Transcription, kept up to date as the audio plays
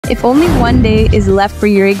If only one day is left for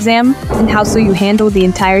your exam, then how will you handle the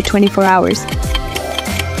entire 24 hours?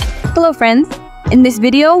 Hello friends! In this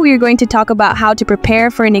video, we are going to talk about how to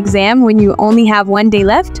prepare for an exam when you only have one day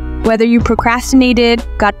left. Whether you procrastinated,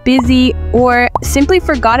 got busy, or simply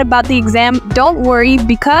forgot about the exam, don't worry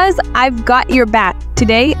because I've got your back.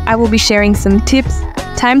 Today, I will be sharing some tips,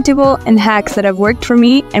 timetable, and hacks that have worked for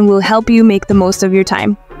me and will help you make the most of your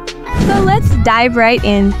time. So let's dive right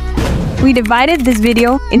in. We divided this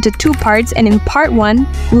video into two parts, and in part 1,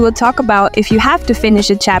 we will talk about if you have to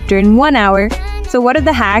finish a chapter in 1 hour, so what are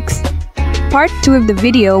the hacks? Part 2 of the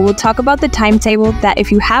video will talk about the timetable that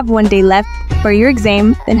if you have one day left for your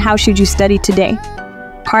exam, then how should you study today?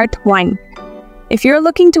 Part 1. If you're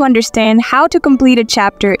looking to understand how to complete a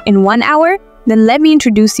chapter in 1 hour, then let me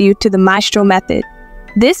introduce you to the Maestro method.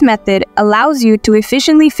 This method allows you to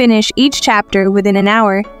efficiently finish each chapter within an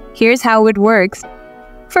hour. Here's how it works.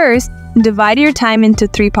 First, divide your time into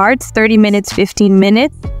 3 parts, 30 minutes, 15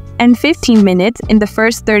 minutes, and 15 minutes. In the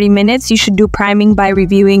first 30 minutes, you should do priming by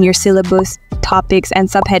reviewing your syllabus, topics, and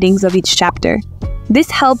subheadings of each chapter. This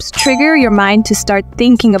helps trigger your mind to start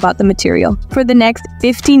thinking about the material. For the next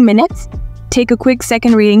 15 minutes, take a quick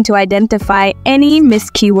second reading to identify any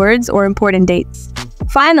missed keywords or important dates.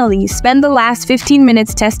 Finally, spend the last 15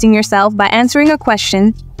 minutes testing yourself by answering a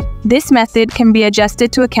question. This method can be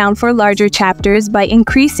adjusted to account for larger chapters by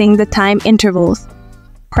increasing the time intervals.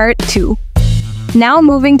 Part 2. Now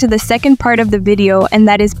moving to the second part of the video, and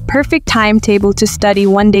that is perfect timetable to study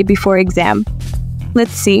one day before exam.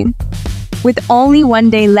 Let's see. With only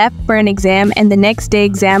one day left for an exam and the next day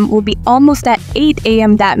exam will be almost at 8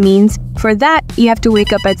 a.m. That means, for that, you have to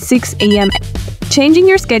wake up at 6 a.m. Changing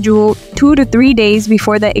your schedule 2 to 3 days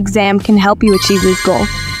before the exam can help you achieve this goal.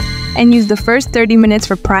 And use the first 30 minutes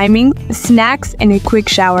for priming, snacks, and a quick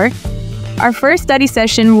shower. Our first study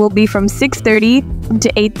session will be from 6:30 to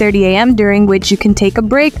 8:30 a.m. during which you can take a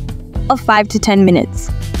break of 5 to 10 minutes.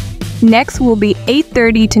 Next will be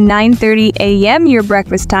 8:30 to 9:30 a.m. your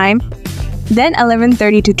breakfast time. Then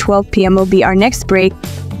 11:30 to 12 p.m. will be our next break.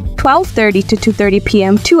 12:30 to 2:30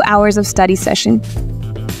 p.m. 2 hours of study session.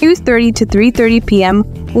 2:30 to 3:30 p.m.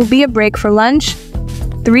 will be a break for lunch.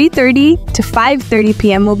 3:30 to 5:30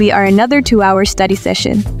 p.m. will be our another 2-hour study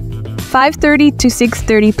session. 5:30 to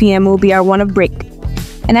 6:30 p.m. will be our one of break.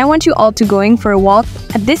 And I want you all to going for a walk.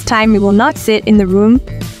 At this time, you will not sit in the room.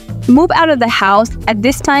 Move out of the house. At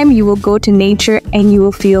this time, you will go to nature and you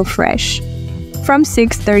will feel fresh. From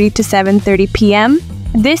 6:30 to 7:30 p.m.,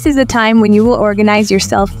 this is the time when you will organize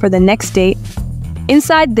yourself for the next day.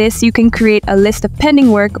 Inside this, you can create a list of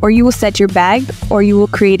pending work, or you will set your bag, or you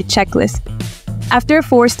will create a checklist. After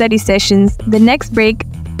 4 study sessions, the next break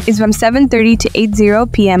is from 7:30 to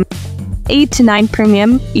 8:00 p.m. 8 to 9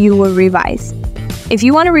 p.m. you will revise. If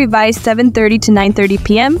you want to revise 7:30 to 9:30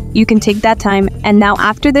 p.m., you can take that time, and now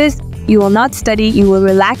after this, you will not study, you will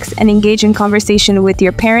relax and engage in conversation with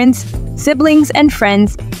your parents, siblings, and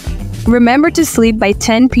friends. Remember to sleep by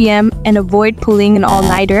 10 p.m. and avoid pulling an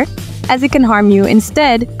all-nighter, as it can harm you.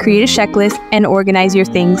 Instead, create a checklist and organize your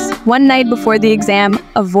things. One night before the exam,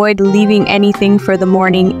 avoid leaving anything for the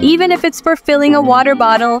morning, even if it's for filling a water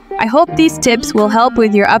bottle. I hope these tips will help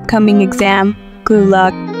with your upcoming exam. Good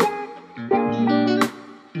luck!